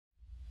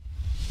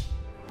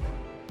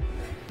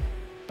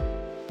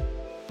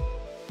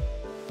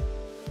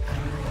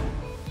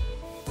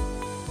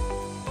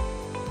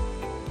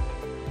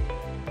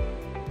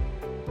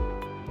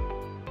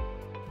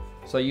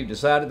So you've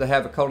decided to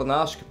have a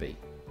colonoscopy.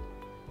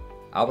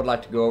 I would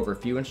like to go over a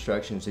few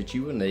instructions that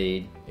you will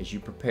need as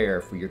you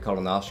prepare for your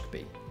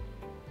colonoscopy.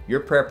 Your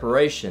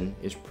preparation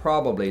is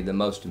probably the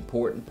most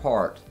important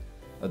part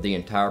of the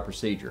entire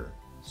procedure,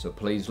 so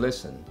please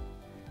listen.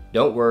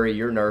 Don't worry,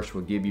 your nurse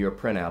will give you a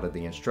printout of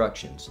the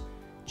instructions.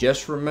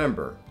 Just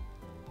remember,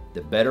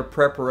 the better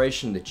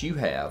preparation that you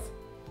have,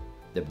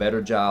 the better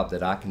job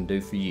that I can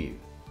do for you,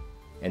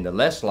 and the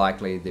less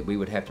likely that we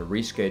would have to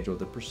reschedule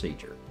the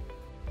procedure.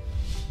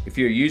 If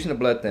you're using a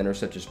blood thinner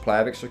such as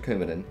Plavix or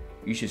Coumadin,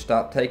 you should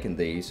stop taking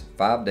these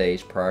 5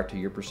 days prior to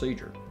your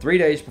procedure. 3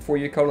 days before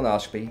your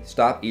colonoscopy,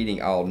 stop eating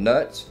all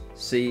nuts,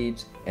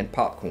 seeds, and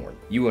popcorn.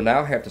 You will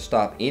now have to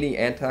stop any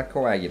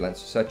anticoagulants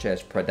such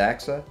as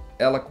Pradaxa,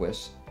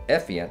 Eliquis,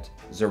 Effient,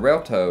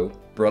 Xarelto,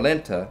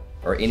 Brilinta,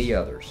 or any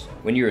others.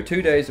 When you are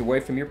 2 days away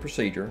from your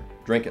procedure,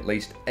 drink at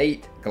least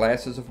 8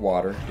 glasses of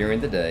water during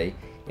the day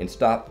and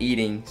stop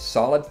eating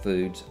solid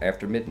foods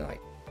after midnight.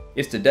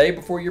 It's the day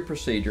before your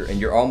procedure and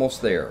you're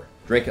almost there.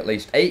 Drink at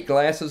least 8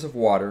 glasses of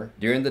water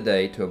during the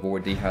day to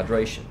avoid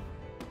dehydration.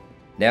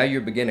 Now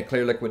you begin a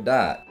clear liquid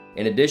diet.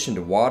 In addition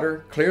to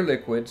water, clear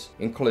liquids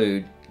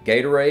include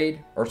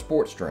Gatorade or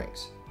sports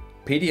drinks,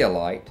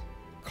 Pedialyte,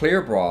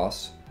 clear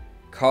broths,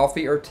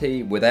 coffee or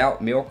tea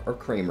without milk or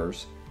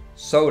creamers,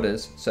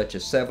 sodas such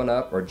as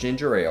 7-Up or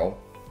ginger ale,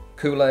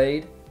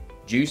 Kool-Aid,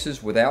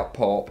 juices without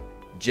pulp,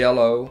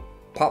 Jell-O,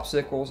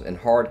 popsicles, and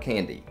hard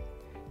candy.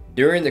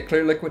 During the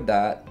clear liquid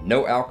diet,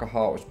 no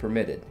alcohol is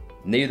permitted.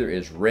 Neither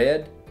is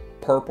red,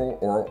 purple,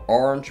 or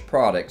orange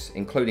products,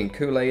 including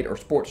Kool-Aid or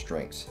sports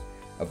drinks.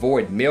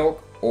 Avoid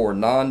milk or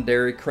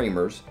non-dairy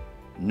creamers,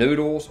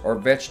 noodles or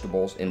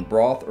vegetables in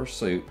broth or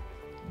soup,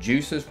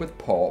 juices with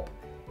pulp,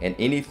 and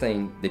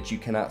anything that you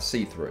cannot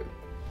see through.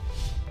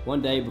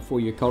 1 day before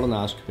your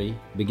colonoscopy,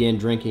 begin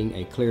drinking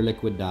a clear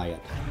liquid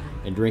diet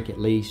and drink at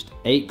least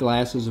 8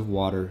 glasses of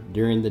water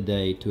during the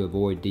day to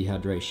avoid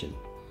dehydration.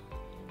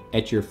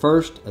 At your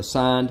first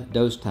assigned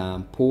dose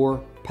time, pour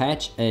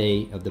patch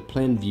A of the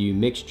Plenvu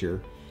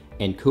mixture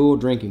and cool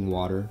drinking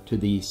water to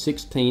the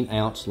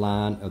 16-ounce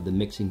line of the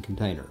mixing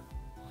container.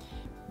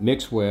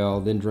 Mix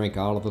well, then drink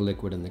all of the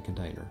liquid in the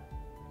container.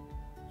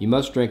 You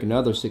must drink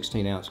another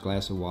 16-ounce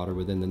glass of water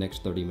within the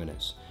next 30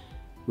 minutes.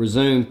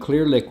 Resume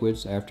clear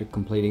liquids after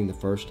completing the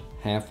first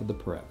half of the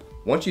prep.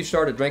 Once you've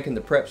started drinking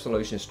the prep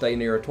solution, stay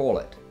near a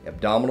toilet.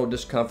 Abdominal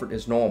discomfort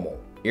is normal.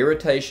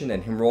 Irritation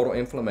and hemorrhoidal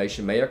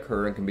inflammation may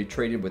occur and can be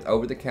treated with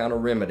over-the-counter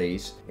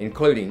remedies,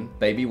 including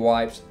baby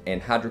wipes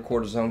and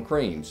hydrocortisone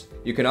creams.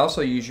 You can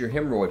also use your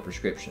hemorrhoid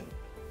prescription.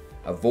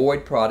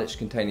 Avoid products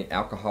containing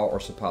alcohol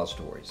or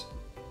suppositories.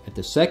 At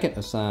the second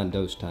assigned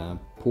dose time,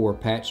 pour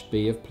patch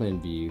B of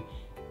Plenvu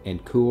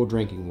and cool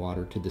drinking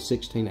water to the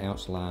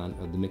 16-ounce line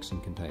of the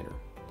mixing container.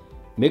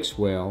 Mix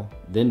well,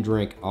 then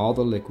drink all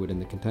the liquid in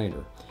the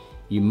container.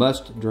 You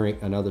must drink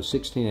another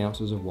 16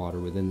 ounces of water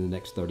within the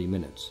next 30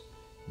 minutes.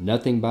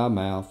 Nothing by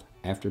mouth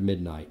after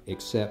midnight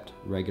except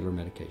regular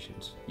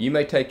medications. You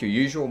may take your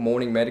usual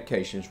morning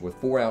medications with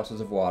 4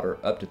 ounces of water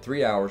up to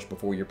 3 hours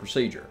before your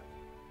procedure.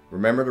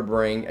 Remember to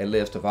bring a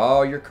list of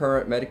all your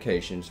current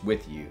medications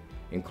with you,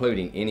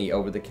 including any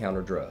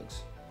over-the-counter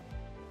drugs.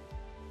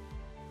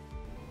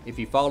 If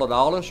you followed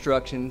all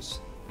instructions,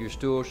 your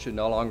stool should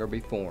no longer be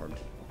formed.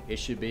 It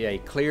should be a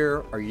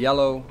clear or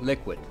yellow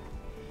liquid.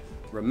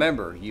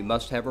 Remember, you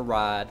must have a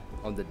ride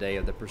on the day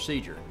of the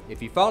procedure. If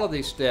you follow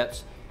these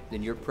steps,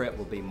 then your prep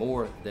will be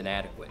more than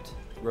adequate.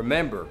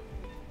 Remember,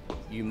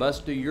 you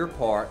must do your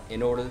part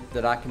in order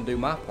that I can do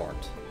my part.